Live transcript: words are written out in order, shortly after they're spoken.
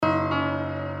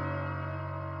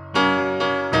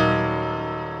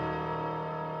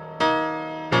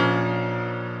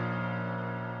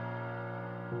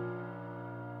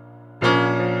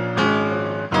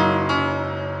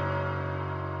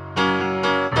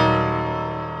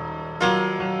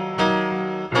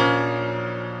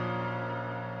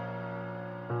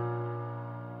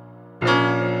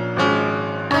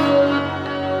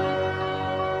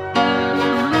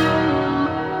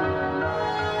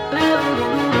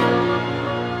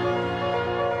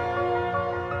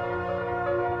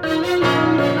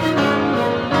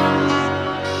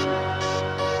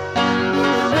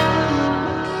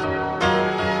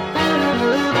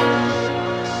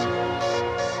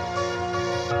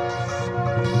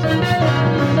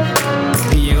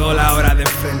Y llegó la hora de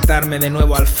enfrentarme de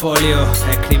nuevo al folio.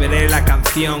 Escribiré la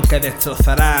canción que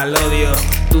destrozará al odio.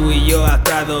 Tú y yo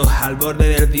atados al borde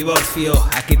del divorcio.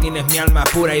 Aquí tienes mi alma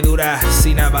pura y dura,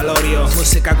 sin avalorio.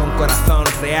 Música con corazón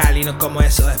real y no como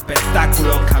esos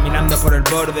espectáculos. Caminando por el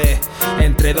borde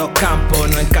entre dos campos.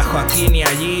 No encajo aquí ni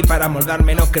allí, para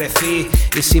moldarme no crecí.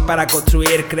 Y sí para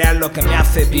construir, crear lo que me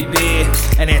hace vivir.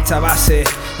 En esta base,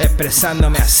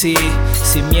 expresándome así,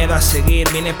 sin miedo a seguir,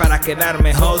 vine para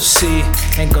quedarme, oh sí.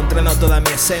 Encontrando toda mi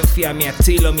esencia, mi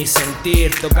estilo, mi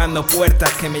sentir. Tocando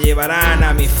puertas que me llevarán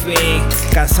a mi fin.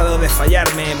 Cansado de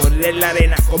fallarme, moriré en la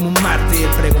arena como un mártir.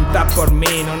 Preguntad por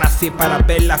mí, no nací para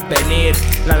verlas venir.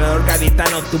 Labrador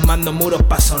gaditano tumbando muros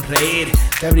para sonreír.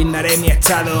 Te brindaré mi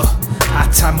estado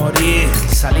hasta morir.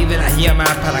 Salí de las llamas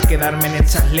para quedarme en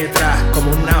estas letras.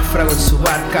 Como un náufrago en su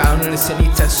barca, un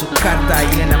ilusionista en sus cartas.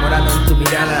 Y enamorado en tu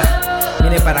mirada,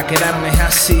 vine para quedarme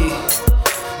así,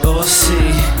 oh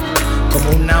sí. Como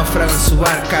un náufrago en su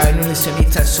barca, un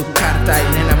ilusionista en sus cartas.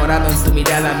 Y un enamorado en tu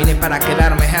mirada, vine para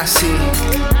quedarme así,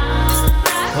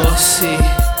 oh sí,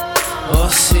 oh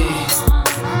sí.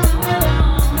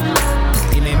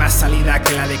 Y no hay más salida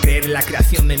que la de creer en la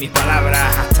creación de mis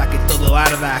palabras. Hasta que todo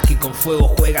arda, aquí con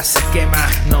fuego juega, se quema.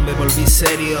 No me volví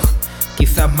serio,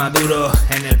 quizás maduro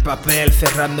en el papel,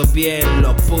 cerrando bien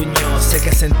los puños. Sé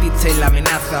que sentisteis la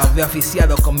amenaza, os veo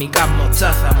asfixiado con mi gas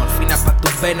mostaza. Morfina pa'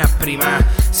 tus venas, prima,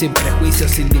 sin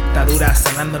prejuicios, sin dictadura.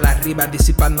 Sanando las ribas,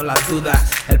 disipando las dudas.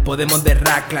 El Podemos de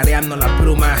rap, clareando las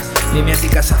brumas. Mi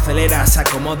miética se acelera, se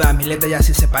acomoda. Mis letras ya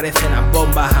sí se parecen a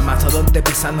bombas. A mastodonte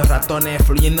pisando ratones,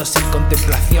 fluyendo sin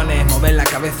contemplaciones. Mover la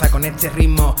cabeza con este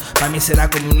ritmo, para mí será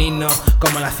como un himno.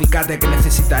 Como el acicate que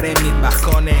necesitaré en mis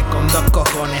bajones. Con dos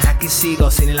cojones, aquí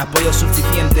sigo sin el apoyo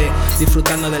suficiente,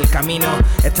 disfrutando del camino.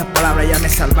 Estas palabras ya me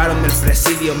salvaron del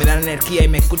presidio. Me dan energía y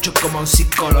me escucho como un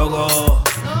psicólogo.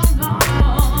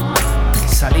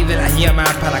 Salí de las llamas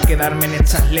para quedarme en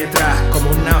estas letras. Como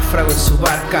un náufrago en su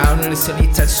barca, un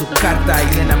ilusionista en sus cartas.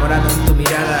 Y un enamorado en tu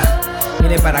mirada,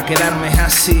 vine para quedarme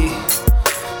así,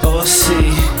 oh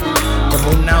sí.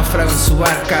 Como un náufrago en su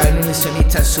barca, un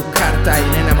ilusionista en sus cartas. Y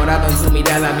un enamorado en tu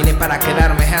mirada, vine para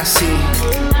quedarme así,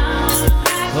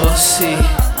 oh sí,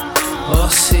 oh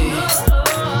sí.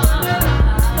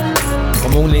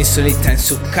 Como un ilusionista en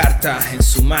sus cartas, en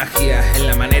su magia, en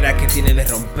la manera que tiene de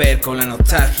romper con la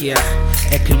nostalgia.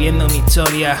 Escribiendo mi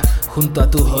historia junto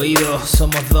a tus oídos.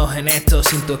 Somos dos en esto,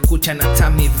 sin tu escucha no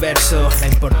están mis versos. La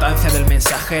importancia del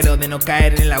mensajero, de no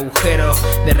caer en el agujero,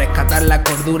 de rescatar la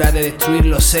cordura, de destruir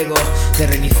los egos, de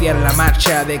reiniciar la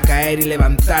marcha, de caer y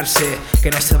levantarse.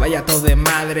 Que no se vaya todo de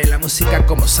madre, la música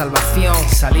como salvación.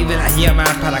 Salí de las llamas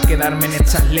para quedarme en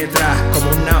estas letras. Como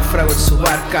un náufrago en su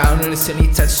barca, un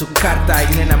ilusionista en sus cartas.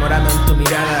 Y un enamorado en tu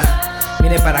mirada,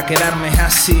 vine para quedarme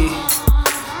así,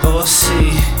 oh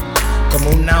sí. Como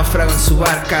un náufrago en su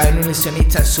barca, un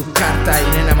ilusionista en sus cartas.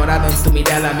 Y un enamorado en tu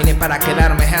mirada, vine para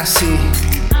quedarme así,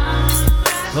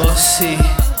 oh sí,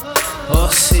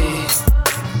 oh sí.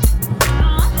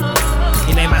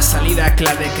 Y no hay más salida que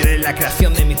la de creer en la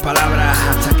creación de mis palabras.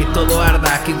 Hasta que todo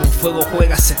arda, aquí con fuego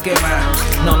juega, se quema.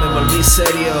 No me volví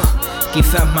serio,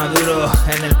 quizás maduro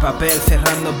en el papel,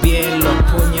 cerrando bien los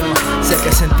puños. Sé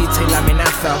que sentisteis la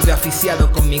amenaza, os veo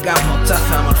asfixiado con mi gas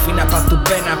mostaza. Morfina pa' tus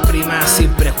venas, prima, sin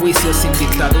prejuicios, sin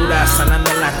dictadura.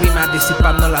 Sanando las rimas,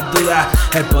 disipando las dudas.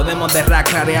 El Podemos de rap,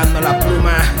 clareando las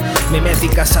plumas. Mi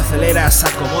mimética se acelera, se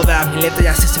acomoda. Mis letras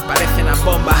ya sí se parecen a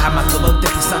bombas. A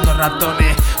mastodontes pisando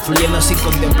ratones, fluyendo sin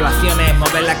contemplaciones.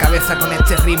 Mover la cabeza con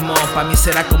este ritmo, pa' mí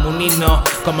será como un himno.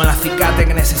 Como el acicate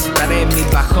que necesitaré en mis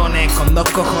bajones. Con dos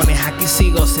cojones, aquí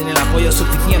sigo sin el apoyo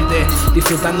suficiente,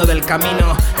 disfrutando del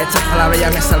camino. Estas palabras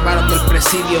ya me salvaron del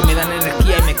presidio. Me dan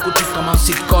energía y me escucho como un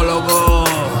psicólogo.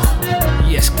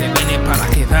 Y es que vine para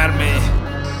quedarme.